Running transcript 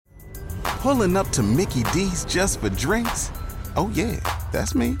Pulling up to Mickey D's just for drinks? Oh yeah,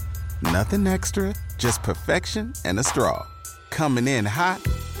 that's me. Nothing extra, just perfection and a straw. Coming in hot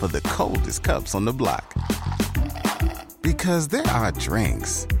for the coldest cups on the block. Because there are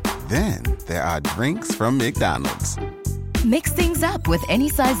drinks. Then there are drinks from McDonald's. Mix things up with any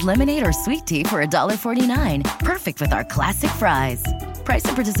size lemonade or sweet tea for $1.49. Perfect with our classic fries. Price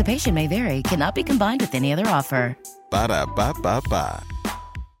and participation may vary. Cannot be combined with any other offer. Ba-da-ba-ba-ba.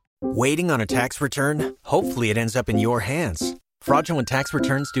 Waiting on a tax return? Hopefully it ends up in your hands. Fraudulent tax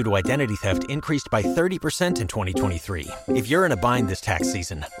returns due to identity theft increased by 30% in 2023. If you're in a bind this tax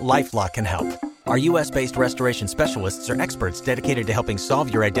season, LifeLock can help. Our U.S.-based restoration specialists are experts dedicated to helping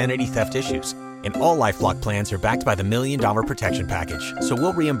solve your identity theft issues. And all LifeLock plans are backed by the $1 Million Protection Package. So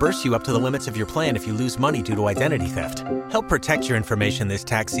we'll reimburse you up to the limits of your plan if you lose money due to identity theft. Help protect your information this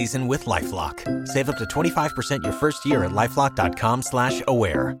tax season with LifeLock. Save up to 25% your first year at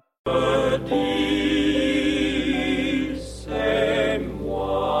LifeLock.com/aware.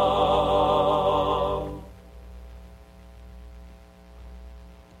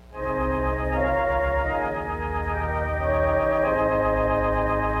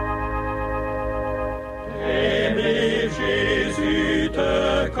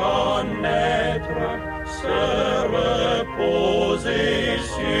 Se reposer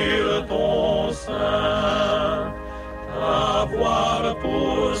sur ton sein, avoir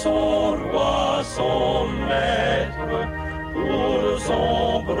pour son roi, son maître, pour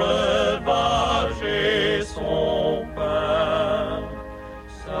son breuvage et son pain,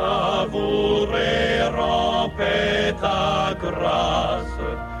 savourer en paix ta grâce,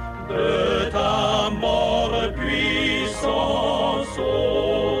 de ta mort puissant sauveur.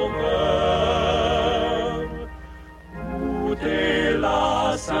 Goûter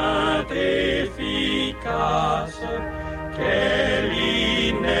la sainte efficace, quelle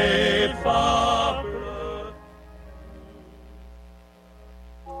ineffable.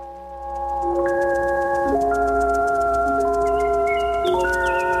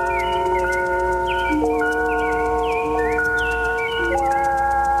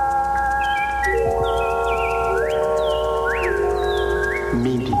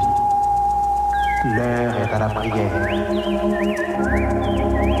 Midi. L'heure est à la prière.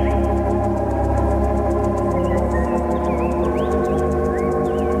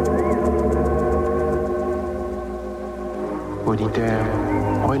 Auditeurs,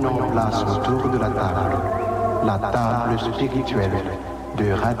 prenons place autour de la table spirituelle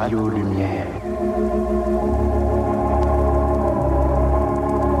de Radio Lumière.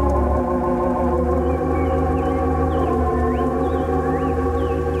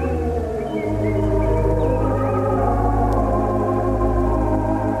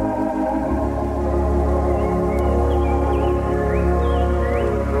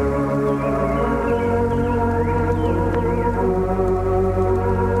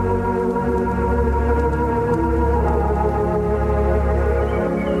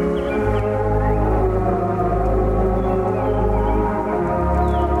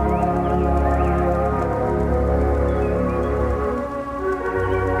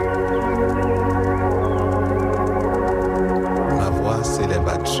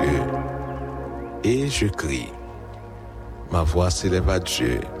 Je crie, ma voix s'élève à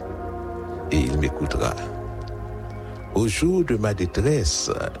Dieu et il m'écoutera. Au jour de ma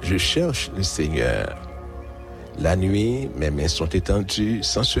détresse, je cherche le Seigneur. La nuit, mes mains sont étendues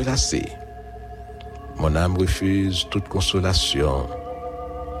sans se lasser. Mon âme refuse toute consolation.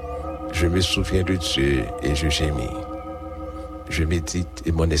 Je me souviens de Dieu et je gémis. Je médite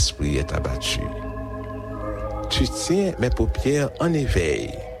et mon esprit est abattu. Tu tiens mes paupières en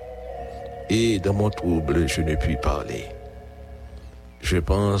éveil. Et dans mon trouble, je ne puis parler. Je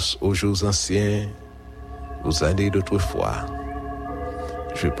pense aux jours anciens, aux années d'autrefois.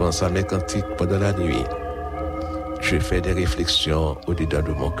 Je pense à mes cantiques pendant la nuit. Je fais des réflexions au-dedans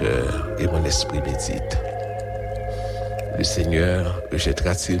de mon cœur et mon esprit médite. Le Seigneur le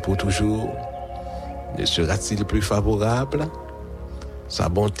jettera-t-il pour toujours? Ne sera-t-il plus favorable? Sa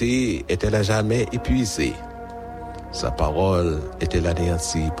bonté est-elle à jamais épuisée? Sa parole est-elle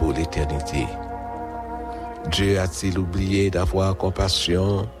anéantie pour l'éternité? Dieu a-t-il oublié d'avoir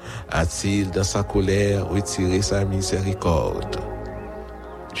compassion? A-t-il dans sa colère retiré sa miséricorde?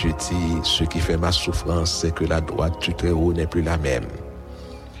 Je dis, ce qui fait ma souffrance, c'est que la droite du Très-Haut n'est plus la même.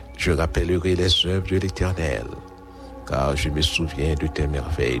 Je rappellerai les œuvres de l'Éternel, car je me souviens de tes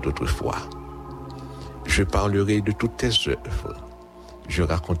merveilles d'autrefois. Je parlerai de toutes tes œuvres. Je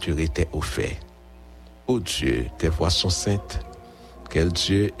raconterai tes hauts faits. Ô Dieu, tes voies sont saintes. Quel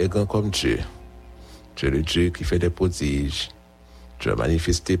Dieu est grand comme Dieu. Tu es le Dieu qui fait des prodiges. Tu as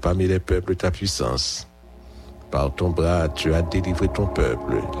manifesté parmi les peuples ta puissance. Par ton bras, tu as délivré ton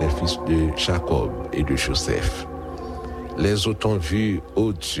peuple, les fils de Jacob et de Joseph. Les eaux t'ont vu,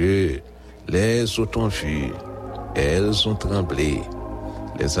 ô Dieu, les eaux t'ont vu, elles ont tremblé,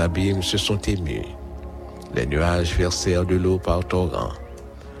 les abîmes se sont émus, les nuages versèrent de l'eau par torrents,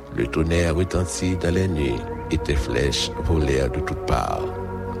 le tonnerre retentit dans les nuits et tes flèches volèrent de toutes parts.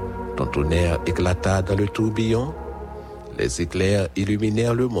 Ton tonnerre éclata dans le tourbillon, les éclairs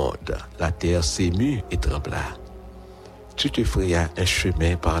illuminèrent le monde, la terre s'émut et trembla. Tu te frayas un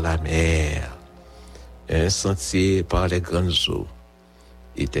chemin par la mer, un sentier par les grandes eaux,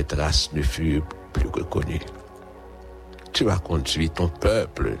 et tes traces ne furent plus reconnues. Tu as conduit ton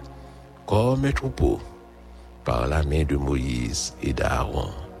peuple comme un troupeau par la main de Moïse et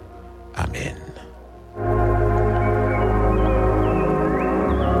d'Aaron. Amen.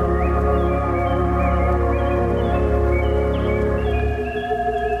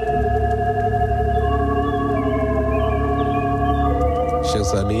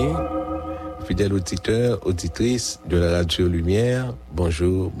 Chers amis, fidèles auditeurs, auditrices de la Radio Lumière,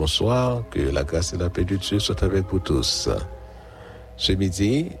 bonjour, bonsoir, que la grâce et la paix de Dieu soient avec vous tous. Ce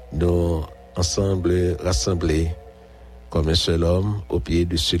midi, nous ensemble rassemblés comme un seul homme au pied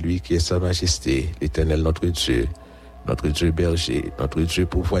de celui qui est Sa Majesté, l'Éternel notre Dieu berger, notre Dieu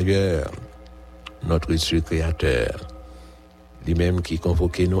pourvoyeur, notre Dieu créateur, lui-même qui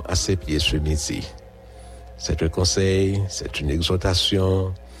convoquait nous à ses pieds ce midi. C'est un conseil, c'est une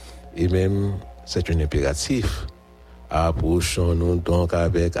exhortation et même c'est un impératif. Approchons-nous donc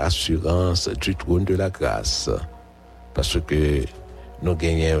avec assurance du trône de la grâce parce que nous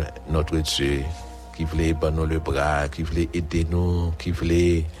gagnons notre Dieu qui voulait nous le bras, qui voulait aider nous, qui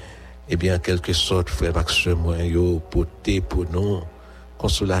voulait, en quelque sorte, frère Maxime, porter pour nous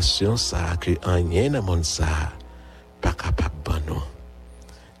consolation, ça, que rien dans le monde, ça, pas capable de nous.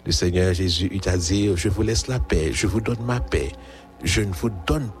 Le Seigneur Jésus, il t'a dit, je vous laisse la paix, je vous donne ma paix. Je ne vous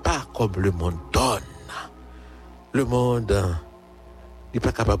donne pas comme le monde donne. Le monde n'est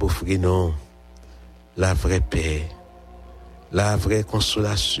pas capable d'offrir non la vraie paix, la vraie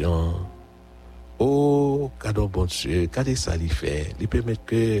consolation. Oh, cadeau bon Dieu, qu'est-ce que ça lui fait? Il permet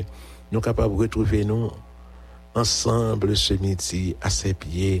que nous soyons capables de retrouver nous ensemble ce midi à ses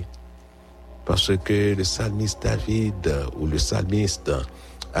pieds. Parce que le psalmiste David ou le psalmiste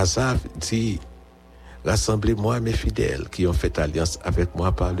Asaph dit: rassemblez-moi mes fidèles qui ont fait alliance avec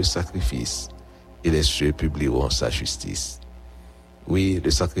moi par le sacrifice, et les cieux publieront sa justice. Oui, le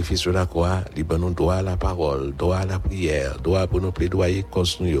sacrifice de la croix, il nous droit à la parole, droit à la prière, droit pour nous plaidoyer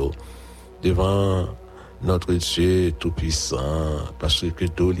cause nous devant notre Dieu tout-puissant, parce que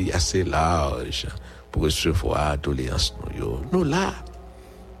nous est assez large pour recevoir doléance nous là.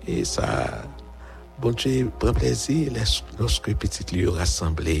 Et ça, bon Dieu prend plaisir lorsque petit lieu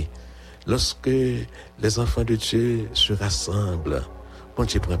rassemblé, lorsque les enfants de Dieu se rassemblent. Bon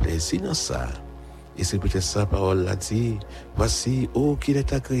Dieu prend plaisir dans ça. Et c'est peut-être ça, parole l'a dit. Voici, oh, qu'il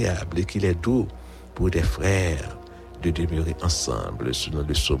est agréable et qu'il est doux pour des frères de demeurer ensemble, selon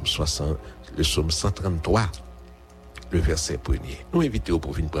le psaume 133, le verset 1er. Nous invitons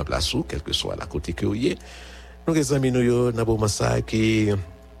pour venir prendre place, quel que soit la côté que vous y est. Nous examinons nous ça qui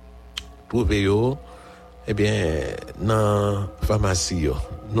trouvé dans la pharmacie,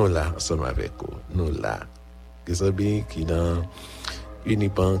 nous là, ensemble avec vous, nous là. Les amis qui dans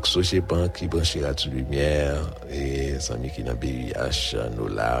Unibank, Sogebank qui branchera Radio Lumière, et les amis qui dans BIH, nous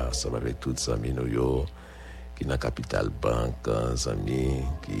là, ensemble avec tous les amis nous qui dans Capital Bank, les amis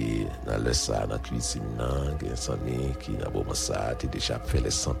qui dans le SA, dans la cuisine, les amis qui dans Bomassa, qui déjà fait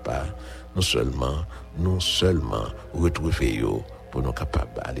les 100 pas, nous seulement retrouver pour nous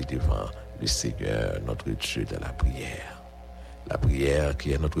capables d'aller devant le Seigneur, notre Dieu, dans la prière. La prière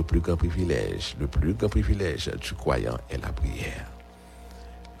qui est notre plus grand privilège. Le plus grand privilège du croyant est la prière.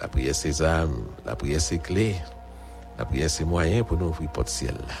 La prière, c'est âme. La prière, c'est clé. La prière, c'est moyen pour nous ouvrir porte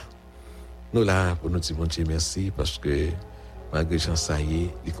ciel. Nous là, pour nous dire, bon Dieu, merci, parce que malgré Jean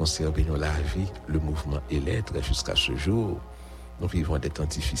Saillé, il conserve nous la vie, le mouvement et l'être jusqu'à ce jour. Nous vivons des temps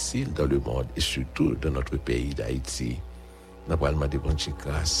difficiles dans le monde et surtout dans notre pays d'Haïti. Nous avons demandé bon Dieu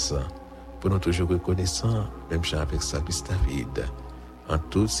grâce pour nous toujours reconnaissants, même Jean avec Salvis David, en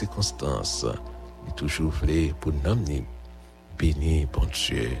toutes circonstances, il toujours voulu pour nous bénir, bon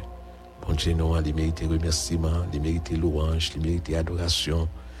Dieu. Bon Dieu, nous, il mérite remerciement, il mérite louange, il mérite adoration,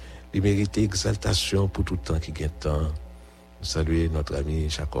 il mérite exaltation pour tout le temps qui gagne temps. Nous saluons notre ami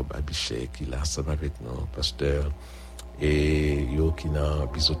Jacob Abichet qui est là ensemble avec nous, pasteur, et yo qui dans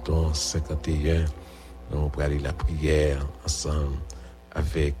Bisoton 51, nous pour aller la prière ensemble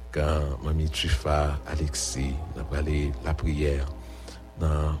avec Mamie Tufa, Alexis, nous pour aller la prière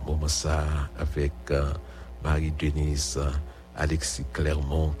dans le moment ça avec Marie-Denise Alexis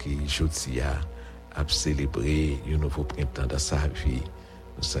Clermont qui aujourd'hui a célébré un nouveau printemps dans sa vie.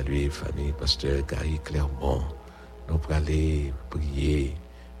 Nous saluons la famille pasteur Gary Clermont. Nous allons aller prier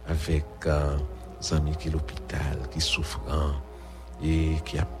avec des amis qui sont à l'hôpital, qui souffrent et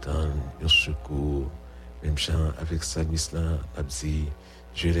qui attendent un secours. Même gens avec Salmis là, a dit,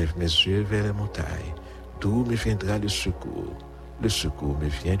 je lève mes yeux vers les montagnes, d'où me viendra le secours. Le secours me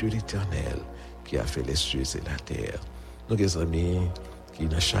vient de l'Éternel qui a fait les cieux et la terre. Nous des amis qui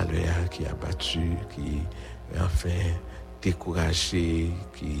dans chaleur, qui abattu, qui enfin découragé,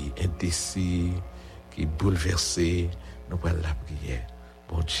 qui indécis, qui bouleversé, nous allons la prière.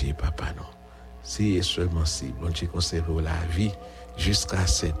 Bon Dieu, papa, non. Si et seulement si, bon Dieu, conserve la vie jusqu'à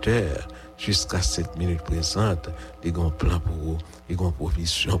cette heure, jusqu'à cette minute présente, les grands plans pour vous, les grandes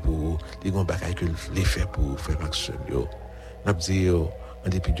provisions pour vous, les grands bagages que les fait pour vous, frère Maxime. Nous disons, en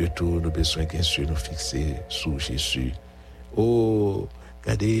dépit de tout, nous avons besoin qu'un Dieu nous fixer sur Jésus. Oh,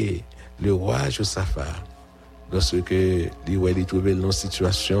 regardez, le roi Josaphat, lorsque il trouvé dans une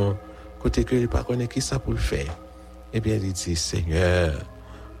situation, côté que il ne pas connaît qui ça pour le faire, eh bien, il dit, Seigneur,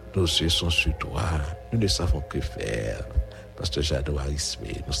 nos yeux sont sur toi, nous ne savons que faire. Pasteur Jadot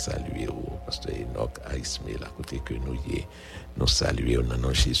Arismé, nous saluons. Pasteur Enoch Arismé, là, côté que nous y est, nous saluons dans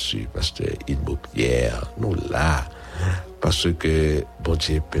nom Jésus. Pasteur Ilmo Pierre, nous là, parce que bon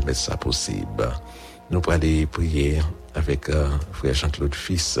Dieu permet ça possible. Nous allons aller prier avec frère Jean-Claude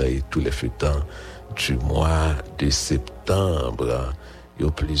Fils et tous les fêtants du mois de septembre. Il y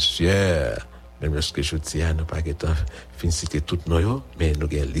a plusieurs, même lorsque je dis, nous pas fin citer toutes nos, mais nous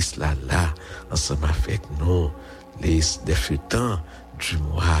avons une liste là, ensemble avec nous, liste des fêtants du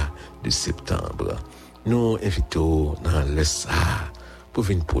mois de septembre. Nous invitons dans le ça pour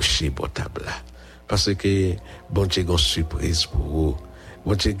venir pocher bon table là. Parce que bon Dieu a une surprise pour vous.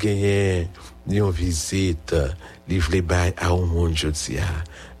 Bon Dieu gagne une visite, livre les bails à un monde jeudi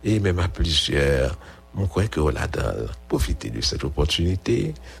et même à plusieurs. Je crois que là-dedans, profiter de cette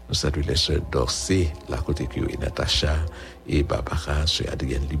opportunité, nous saluons les sœurs d'Orsay, la côté que Natacha et Barbara, sœur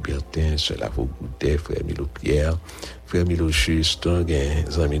Adrienne Libertin, sœur Lavo Goudet, frère Milo Pierre, frère Milo Justin, des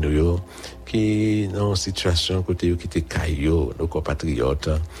amis nous qui dans une situation côté qui était caillou, nos compatriotes,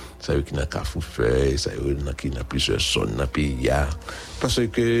 ça veut qui n'a qu'à fouffeuille, ça veut qui n'a plusieurs zones dans le pays, parce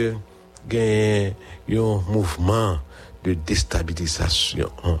que il y a un mouvement de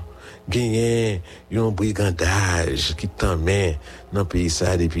déstabilisation. Gagner un brigandage qui t'emmène dans le pays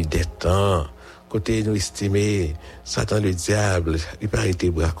ça depuis des temps. Côté nous estimer, Satan le diable, il paraît tes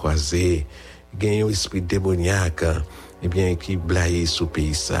bras croisés. Gagner un esprit démoniaque, eh bien, qui blaye sous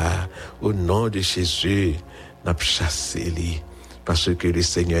pays ça. Au nom de Jésus, n'a pas chassé lui. Parce que le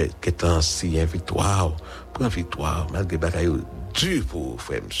Seigneur qui est ainsi en victoire, prend victoire, malgré bagaille dur pour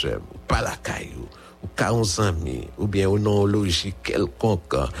frère, monsieur, pas la caillou. Ou 40 amis, ou bien au non logique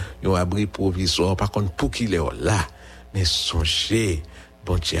quelconque, un abri provisoire, par contre, pour qu'il est là, mais songez,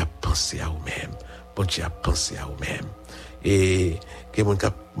 bon Dieu a pensé à vous-même, bon Dieu a pensé à vous-même. Et, quelqu'un qui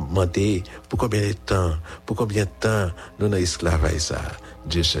a demandé, pour combien de temps, nous avons esclavage ça,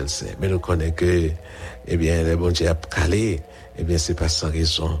 Dieu seul sait. Mais nous connaissons que, eh bien, le bon Dieu a calé, eh bien, c'est pas sans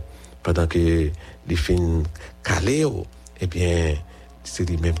raison. Pendant que les filles calées, eh bien, c'est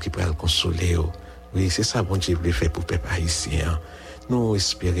lui-même qui peut le consoler. Oui, c'est ça, bon Dieu, voulait faire pour le peuple haïtien. Nous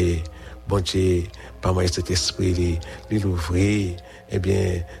espérons, bon Dieu, par moi, cet esprit, l'ouvrir, eh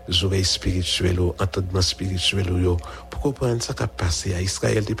bien, les oreilles spirituelles, entendement spirituel, pour comprendre ce qui a passé à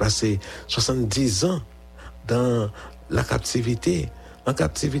Israël. Il a passé 70 ans dans la captivité. En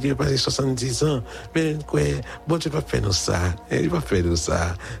captivité, il a passé 70 ans. Mais, quoi, bon Dieu, va faire nous ça. Il va faire nous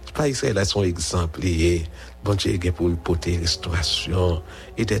ça. Pas Israël a son exemple. Bon Dieu, il a pour porter restauration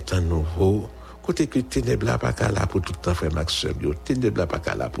et des temps nouveaux. Côté que ténèbres là pas là pour tout le temps, frère Maxime, ténèbres là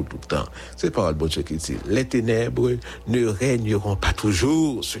pas là pour tout le temps. C'est parole bon Dieu qui dit, les ténèbres ne régneront pas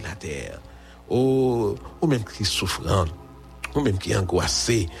toujours sur la terre. Oh, ou même qui souffrant, ou même qui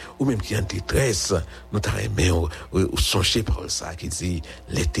angoissé, ou même qui en détresse, nous t'arrêtons ou songer par ça qui dit,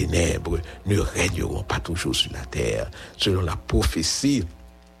 les ténèbres ne régneront pas toujours sur la terre, selon la prophétie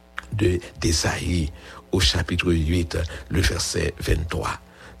d'Ésaïe au chapitre 8, le verset 23.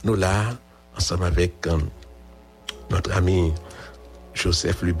 Nous là, ensemble avec notre ami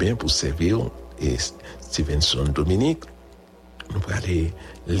Joseph Lubin pour servir et Stevenson Dominique, nous allons aller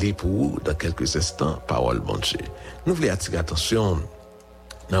lire pour vous dans quelques instants parole bon Dieu. Nous voulons attirer attention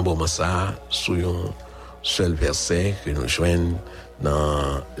dans le moment ça sur un seul verset que nous joignons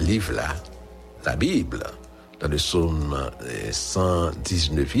dans le livre là, la Bible, dans le psaume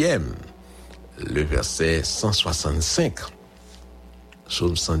 119e, le verset 165.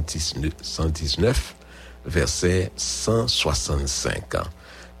 Psaume 119, verset 165.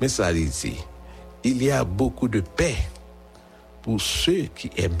 Mais ça dit, il y a beaucoup de paix pour ceux qui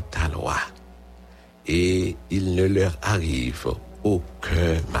aiment ta loi, et il ne leur arrive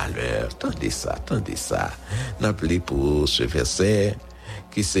aucun malheur. Tendez ça. N'appelez pour ce verset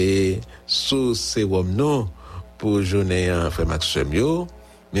qui c'est sous ces non pour journée en frère Maxime yo,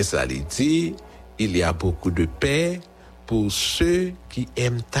 mais ça dit, il y a beaucoup de paix pour ceux qui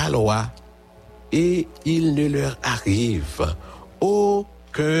aiment ta loi, et il ne leur arrive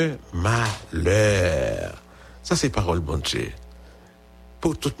aucun malheur. Ça c'est parole bon Dieu.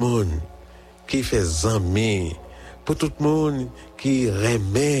 Pour tout le monde qui fait zami, pour tout le monde qui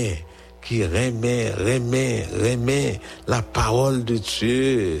remet la parole de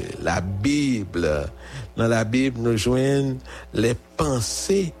Dieu, la Bible. Dans la Bible, nous joignons les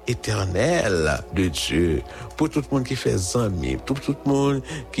pensées éternelles de Dieu. Pour tout le monde qui fait zami, pour tout le monde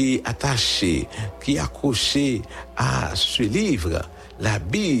qui est attaché, qui est accroché à ce livre, la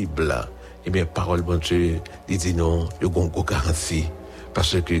Bible, eh bien, parole bon Dieu, il dit non, le gongo garantie.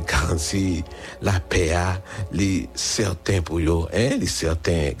 Parce que garantit la paix, les certains pour eux, les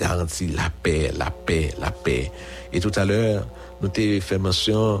certains garantit la paix. Et tout à l'heure, nous t'ai fait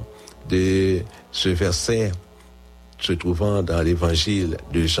mention de ce verset se trouvant dans l'évangile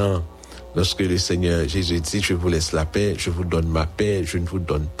de Jean, lorsque le Seigneur Jésus dit, je vous laisse la paix, je vous donne ma paix, je ne vous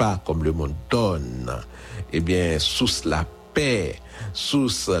donne pas comme le monde donne. Eh bien, sous la paix,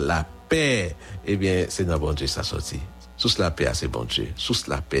 eh bien, c'est dans bon Dieu ça sorti. Sous la paix, c'est bon Dieu.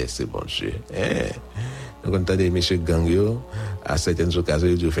 Donc, on entend des messieurs gang, à certaines occasions,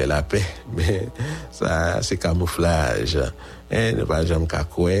 ils font la paix, mais ça, c'est camouflage. Ne pas jamais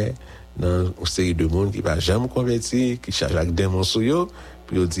kakoué, dans une série de monde qui va jamais convertir, qui charge avec démons sur eux,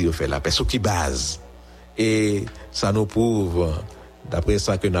 puis ils disent, ils font la paix. C'est qui base. Et ça nous prouve, d'après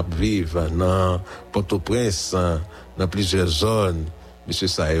ça que nous vivons dans Port-au-Prince, dans plusieurs zones, monsieur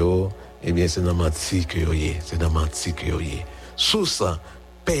Sayo, eh bien, c'est dans menti que yoye. Sous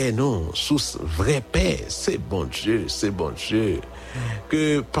paix, non, sous vraie paix, c'est bon Dieu.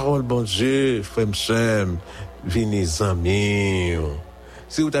 Que parole bon Dieu, frère m'sem, venez amis.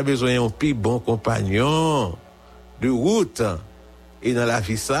 Si vous avez besoin d'un plus bon compagnon de route, et dans la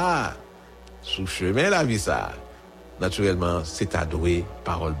vie ça, sous chemin la vie ça, naturellement, c'est adoré,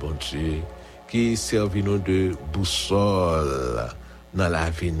 parole bon Dieu, qui servit nous de boussole dans la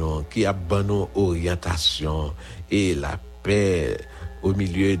vie, non, qui a bonne orientation et la paix au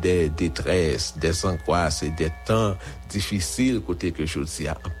milieu des détresses, des angoisses et des temps difficiles, côté que je dis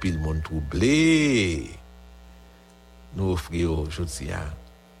un pile monde troublé. Nous offrons aujourd'hui,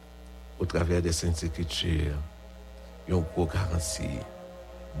 au travers des Saintes Écritures, une grande garantie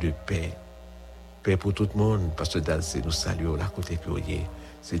de paix. Paix pour tout le monde, parce que dans ce nous saluons la côté que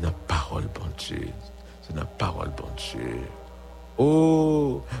c'est dans parole bon Dieu.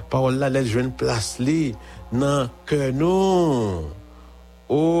 Oh, parole là, les jeunes place li dans cœur non.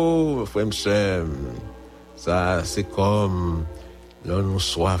 Oh, frère m'sem, ça c'est comme là nous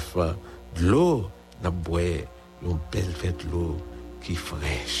soif de l'eau, n'a boire une belle verre de l'eau qui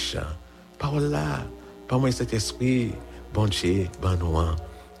fraîche. Parole là, par moi cet esprit bon Dieu, bon nous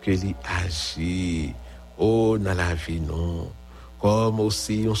que lui agit oh dans la vie non, comme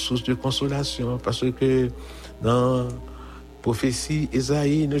aussi une source de consolation parce que dans prophétie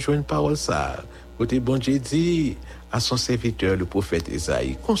Isaïe ne joue une parole ça. Côté bon Dieu dit à son serviteur le prophète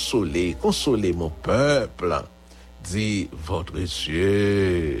Isaïe, consolez mon peuple, dit votre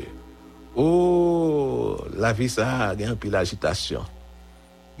Dieu. Oh, la vie ça, il y a un peu d'agitation,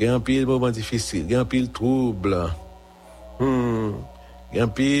 il y a un peu de moments difficiles, il y a un peu de trouble, il y a un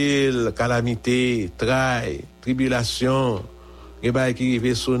peu de calamité, trahi, tribulation, il y a qui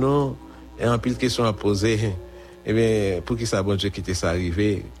arrive sur nous, il y a un peu de questions à poser. Eh bien, pour qui ça, bon Dieu, quitte ça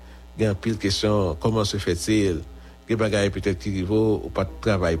arriver, il y a un pile de questions, comment se fait-il? Il y a des bagages peut-être qui arrivent, ou pas de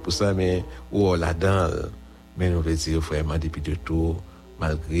travail pour ça, mais ou là-dedans. Mais nous veut dire, vraiment, depuis de tout,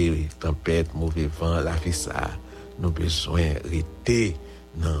 malgré tempête, mauvais vent, la vie ça, nous avons besoin de rester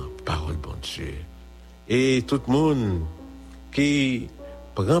dans la parole bon Dieu. Et tout le monde qui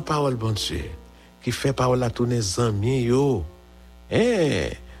prend parole bon Dieu, qui fait parole à tous les amis,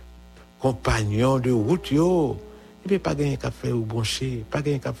 compagnons de route, il n'y a pas de café ou broncher, pas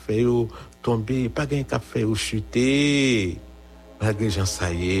de café ou tomber, pas de café ou chuter. Malgré gens,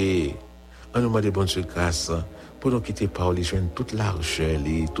 ça y est. On nous demande de bonne grâce pour nous quitter par les jeunes, toute largeur,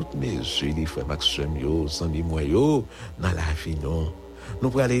 toutes mes yeux, les frères Maxime, sans les moyens, dans la vie, non. Nous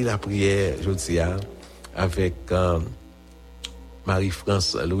pourrons aller la prière, je dis, avec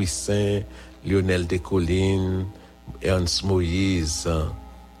Marie-France Louis Saint, Lionel Descollines, Ernst Moïse,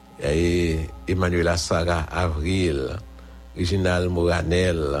 et Emmanuela Sarah Avril, Reginald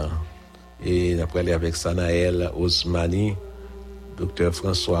Moranel, et nous allons avec Sanaël Osmani, Dr.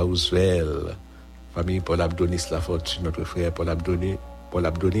 François Ousvel, famille Paul Abdonis Lafortune, notre frère Paul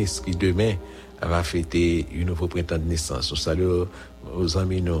Abdonis, qui demain va fêter un nouveau printemps de naissance. Nous saluons aux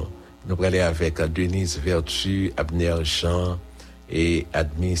amis, nous allons aller avec Denise Vertu, Abner Jean et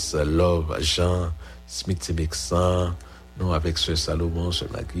Admis Love Jean, Smith Sebexan, nous avec Sœur Salomon, Sœur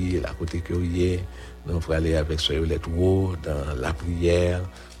Magui, la côté Curier, nous allons aller avec Sœur Yolette Roux dans la prière,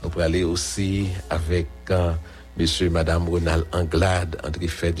 nous allons aller aussi avec Monsieur et Madame Ronald Anglade, André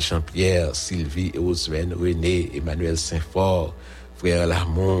Fed Jean-Pierre, Sylvie et Oswen, René, Emmanuel Saint-Fort, Frère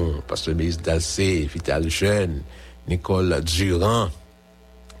Lamont, Pasteur Mélis Dalcé, Vital Jeune, Nicole Durand,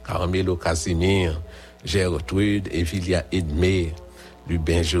 Carmelo Casimir, Gertrude, Evilia Edmé,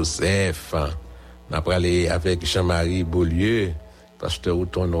 Lubin Joseph. On a parlé avec Jean-Marie Beaulieu, Pasteur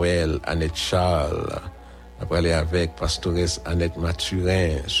Outon Noël, Annette Charles. On a parlé avec Pastoresse Annette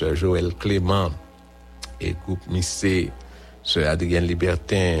Mathurin, Sœur Joël Clément et Groupe Missé, Sœur Adrienne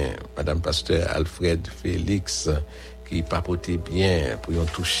Libertin, Madame Pasteur Alfred Félix, qui papotait bien pour y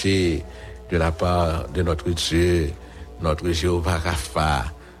toucher de la part de notre Dieu, notre Jéhovah Rapha,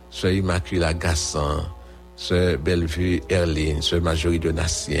 Sœur Immaculée Gassan, Sœur Bellevue Erline, Sœur Marjorie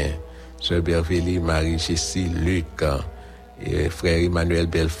Donatien, Sœur Bervélie Marie-Jessie Luc, et Frère Emmanuel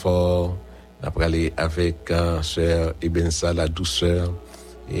Belfort. On a parlé avec Sœur Ebensa La Douceur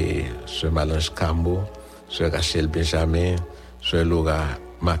et Sœur Malange Camo, Sœur Rachel Benjamin, Sœur Laura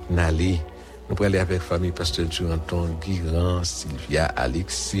McNally. Nous allons aller avec famille Pasteur Duranton Guiran, Sylvia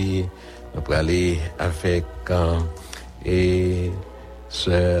Alexis. Nous allons aller avec et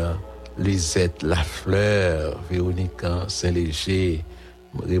Sœur Lisette Lafleur, Véronique Saint-Léger,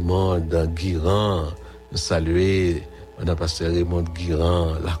 Raymond Guiran. Nous saluer Madame Pasteur Raymond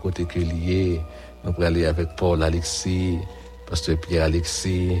Guiran, la côté Culier. Nous allons aller avec Paul Alexis, Pasteur Pierre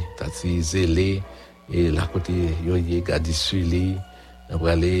Alexis, Tati Zélé, et la côté Yoye Gadi Sully. On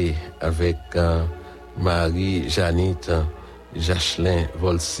va aller avec Marie Janite Jachelin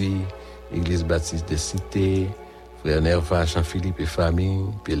Volsi, Église Baptiste des Cités, Frère Nerva Jean-Philippe et famille,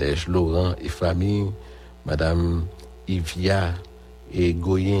 Pélège Laurent et famille, Madame Ivia et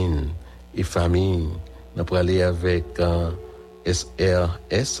Goyine et famille. On va aller avec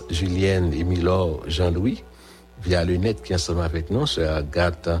SRS Julienne et Milor Jean-Louis, via Lunette qui est ensemble avec nous, Sœur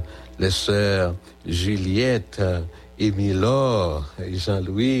Agathe, les sœurs Juliette et Milor,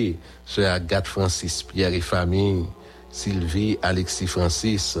 Jean-Louis, Sœur Agathe Francis, Pierre et famille, Sylvie, Alexis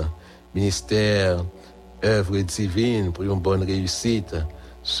Francis, ministère œuvre divine pour une bonne réussite,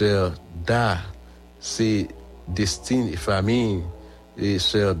 Sœur Da, c'est Destine et famille, et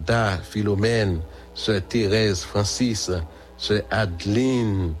Sœur Da, Philomène, Sœur Thérèse Francis, Sœur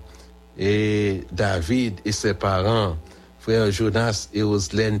Adeline et David et ses parents, Frère Jonas et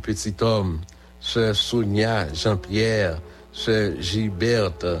Roselaine Petit Homme, Sœur Sonia Jean-Pierre, Sœur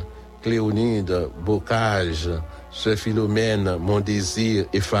Gilberte, Cléonide Bocage, Sœur Philomène Mondésir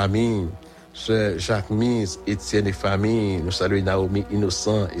et famille, Sœur Jacques Mise, Étienne et famille. Nous saluons Naomi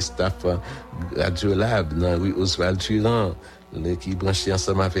Innocent et staff Radiolab dans rue Oswald Durand, qui branché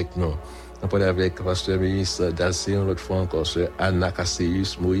ensemble avec nous. On parle avec Pasteur Mélis Dalcéon, l'autre fois encore, Sœur Anna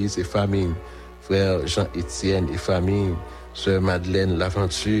Casséus, Moïse et famille, Frère Jean-Étienne et famille, Sœur Madeleine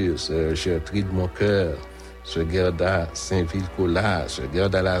L'Aventure, Sœur Gertrude Moncoeur, Sœur Gerda Saint-Ville-Collard, Sœur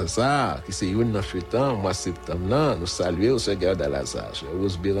Gerda Lazare, qui c'est une dans ce temps, mois septembre là, nous saluons Sœur Gerda Lazare, Sœur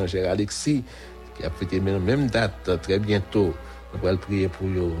Rose Bérangère Alexis, qui a fêté la même date très bientôt. On va le prier pour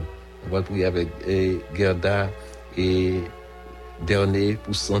eux. On va le prier avec Gerda et dernier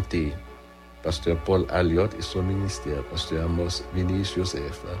pour santé. Pasteur Paul Alliot et son ministère, Pasteur Amos Vinicius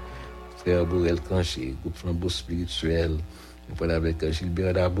Joseph, Frère Bourel Canché, Groupe Table Spirituelle. Nous parlons avec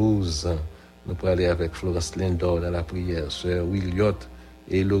Gilbert Dabouze, nous parlons avec Florence Lindor dans la prière, Sœur Williot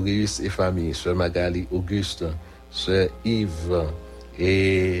et Laureus et famille, Sœur Magali Auguste, Sœur Yves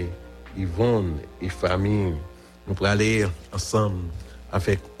et Yvonne et famille. Nous parlons aller ensemble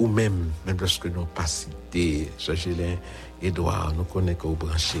avec nous-mêmes, même lorsque nous pas cité, Sœur Gélin Edouard, nous connaissons qu'on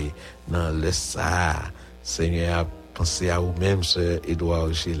branché dans le Sahara. Seigneur, pensez à vous-même, Sœur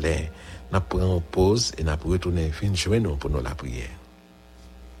Edouard Gélin. Nous prenons pause et nous retournons fin joindre nous pour nous la prière.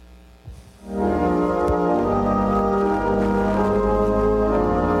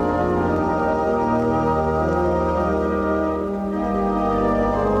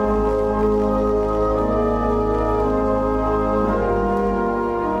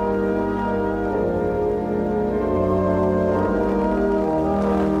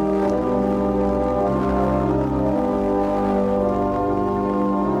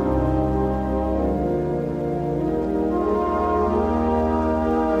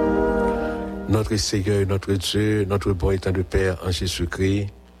 notre Seigneur, notre Dieu, notre bon et tendre Père en Jésus-Christ,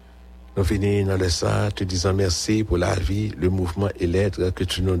 nous venons dans le ça, te disant merci pour la vie, le mouvement et l'être que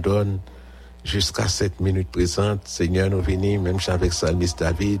tu nous donnes jusqu'à cette minute présente. Seigneur, nous venons, même avec Psalmiste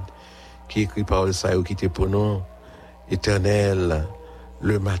David, qui écrit parole ça ou qui te pour nous. Éternel,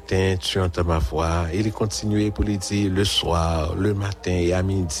 le matin, tu entends ma voix. Et il continue pour lui dire, le soir, le matin et à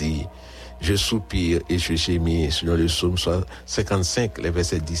midi, je soupire et je gémis, selon le psaume 55, les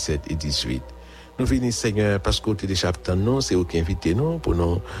versets 17 et 18. Nous venons, Seigneur, parce que tu déjà nous, c'est vous qui invitez nous pour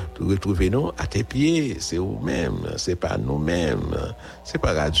nous retrouver nous à tes pieds. C'est vous-même, c'est pas nous-mêmes, c'est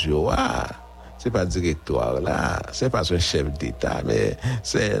pas radio, c'est pas directoire là, c'est pas un chef d'État, mais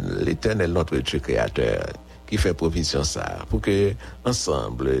c'est l'Éternel, notre Dieu créateur, qui fait provision ça, pour que,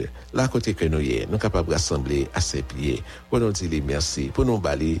 ensemble, là côté que nous y est, nous capables de rassembler à ses pieds, pour nous dire merci, pour nous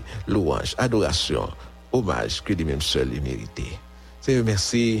balayer louange, adoration, hommage que lui-même seul lui méritait. C'est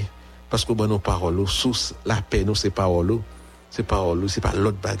merci, parce que nos paroles, source, la paix, nous, c'est paroles, c'est pas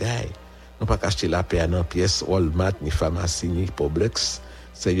l'autre bagaille. Nous pas acheter la paix dans pièce, Walmart, ni pharmacie, ni Publix.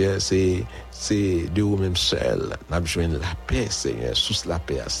 Seigneur, c'est de vous-même seul. Nous avons besoin de la paix, Seigneur. Sous la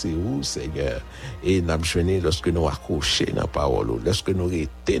paix, c'est où, Seigneur? Et nous avons besoin lorsque nous accrochons dans la parole, lorsque nous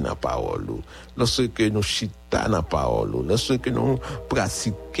restons dans la parole, lorsque nous chitons dans la parole, lorsque nous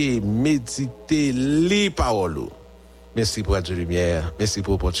pratiquons, méditons, les paroles. Merci pour la lumière, merci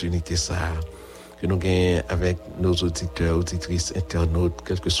pour l'opportunité ça que nous gagnons avec nos auditeurs, auditrices, internautes,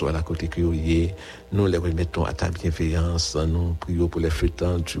 quel que soit la côté que vous y nous les remettons à ta bienveillance. Nous prions pour les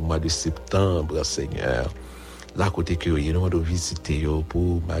fêtants du mois de septembre, Seigneur. La côté que vous y nous devons visiter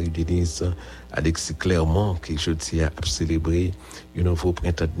pour Marie-Denise Alexis Clermont, qui jeudi a célébré un nouveau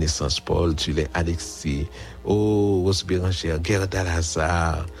printemps de naissance, Paul, Jules Alexis, Rose Bérangère, Gerda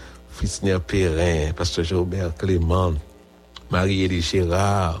Lazare, Frisner Perrin, Pasteur Jobert Clément, Marie-Élie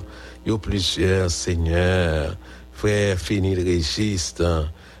Gérard, il y a plusieurs, Seigneur, frère Fénil Régiste,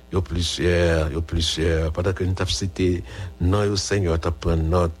 il y a plusieurs, pendant que nous t'avons cité, non, Seigneur, t'as pris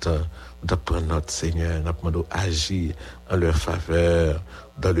note, Seigneur, nous demandons agir en leur faveur,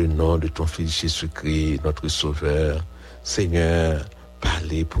 dans le nom de ton Fils Jésus-Christ, notre Sauveur. Seigneur,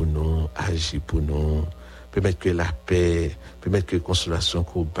 parlez pour nous, agis pour nous, permettre que la paix, permettre que la consolation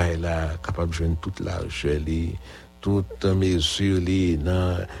qu'on baille là, capable de joindre toute l'argent, toute mesure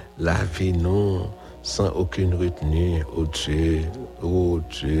dans la vie nous, sans aucune retenue, oh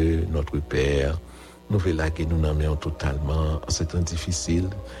Dieu, notre Père. Nous voulons que nous n'amenons totalement en ce temps difficile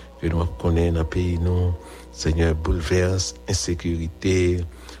que nous connaissons dans le pays nous. Seigneur, bouleverse, insécurité,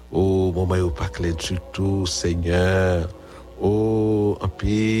 moment où pas clair du tout, Seigneur, en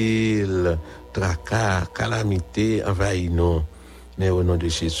pile, tracas, calamité, envahit nous. Mais au nom de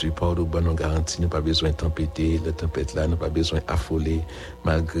Jésus, par le bon, nous garantit, nous pas besoin de tempêter, la tempête là, nous pas besoin d'affoler,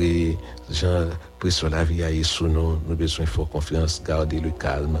 malgré Jean pression la vie à sous nous, nous besoin de faire confiance, garder le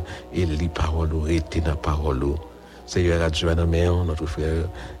calme, et les paroles, rester dans la parole. Seigneur, adieu à notre frère,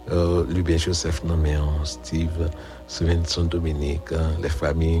 Lubien Joseph, Steve, Svenson Dominique, les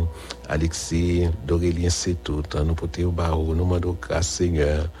familles, Alexis, d'Aurélien, c'est tout, nous portons au barreau, nous demandons grâce,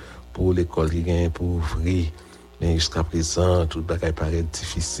 Seigneur, pour l'école qui vient, pour ouvrir. Mais jusqu'à présent, tout le bagage paraît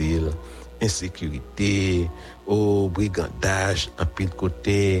difficile. Insécurité, brigandage, en pile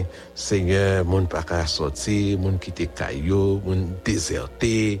côté. Seigneur, moun pas qu'à sortir, moun quitter caillou, moun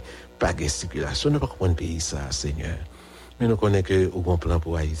déserté, pas de circulation. Nous ne pouvons pas comprendre pays ça, Seigneur. Mais nous connaissons que au bon plan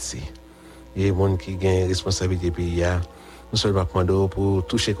pour Haïti. Et moun qui gagne responsabilité pays, nous seulement demandons pour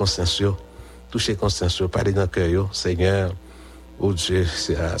toucher conscience, parler dans le cœur, Seigneur. Oh Dieu,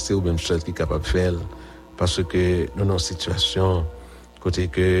 c'est au même seul qui est capable de faire. Parce que nous avons une situation, côté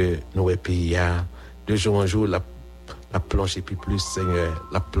que nous pays, de jour en jour, la plongée puis plus, Seigneur,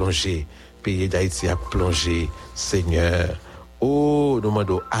 la plongée, pays d'Haïti a plongé, Seigneur. Nous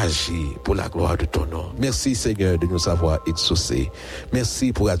demandons agir pour la gloire de ton nom. Merci, Seigneur, de nous avoir exaucés.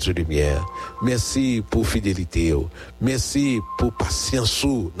 Merci pour la lumière. Merci pour fidélité. Merci pour patience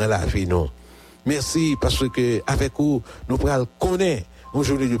dans la vie, non. Merci parce que avec vous, nous pourrons connaître une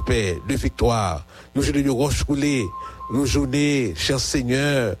journée de paix, de victoire, une journée de roche coulée, une journée, cher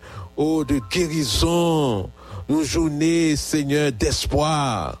Seigneur, de guérison, une journée, Seigneur,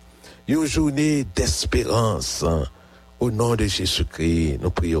 d'espoir, une journée d'espérance. Au nom de Jésus-Christ,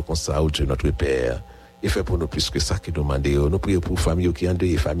 nous prions comme ça, Dieu notre Père, et fais pour nous plus que ça qui nous demande. Nous prions pour famille qui en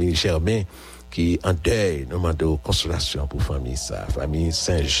deuil, famille Germain qui en deuil, nous demandons consolation pour famille ça, famille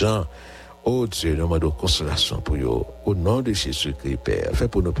Saint-Jean. Oh Dieu, nous demandons consolation pour eux. Au nom de Jésus-Christ, Père, fais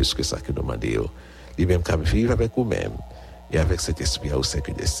pour nous plus que ça que nous demandons. Lui-même qui vivre avec vous-même et avec cet esprit au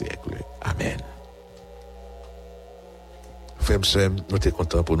siècle des siècles. Amen. frères et sœurs, nous sommes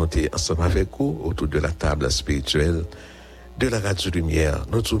contents pour nous être ensemble avec vous autour de la table spirituelle de la Radio Lumière.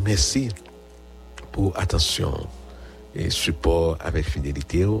 Nous vous remercions pour attention et support avec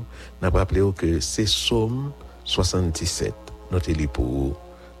fidélité. Nous rappelons que c'est Psaume 77, nous sommes pour vous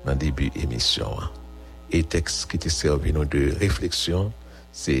dans le début de l'émission. Et texte qui te servi nous de réflexion,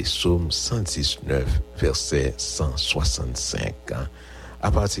 c'est Psaume 119, verset 165.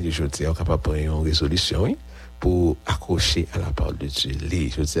 À partir d'aujourd'hui, on est capable de prendre une résolution pour accrocher à la parole de Dieu.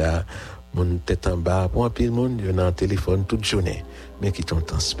 Je dis à mon tête en bas, pour un peu de monde, il y a un téléphone toute journée, mais qui est un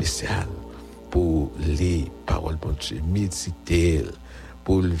temps spécial pour les paroles de Dieu, méditer,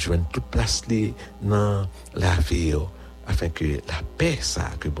 pour joindre toute place dans la vie, afin que la paix, ça,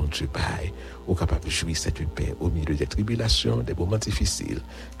 que bon Dieu paye, ou capable de jouir cette paix au milieu des tribulations, des moments difficiles,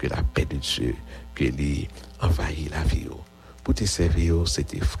 que la paix de Dieu, que lui envahit la vie. Pour te servir,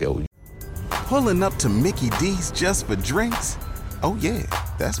 c'était frère. Pulling up to Mickey D's just for drinks? Oh yeah,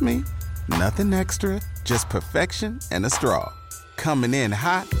 that's me. Nothing extra, just perfection and a straw. Coming in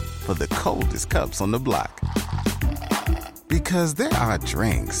hot for the coldest cups on the block. Because there are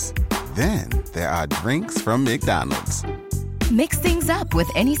drinks. Then there are drinks from McDonald's. Mix things up with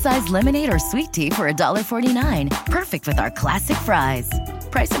any size lemonade or sweet tea for $1.49. Perfect with our classic fries.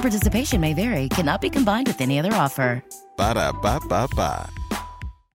 Price and participation may vary. Cannot be combined with any other offer. Ba-da-ba-ba-ba.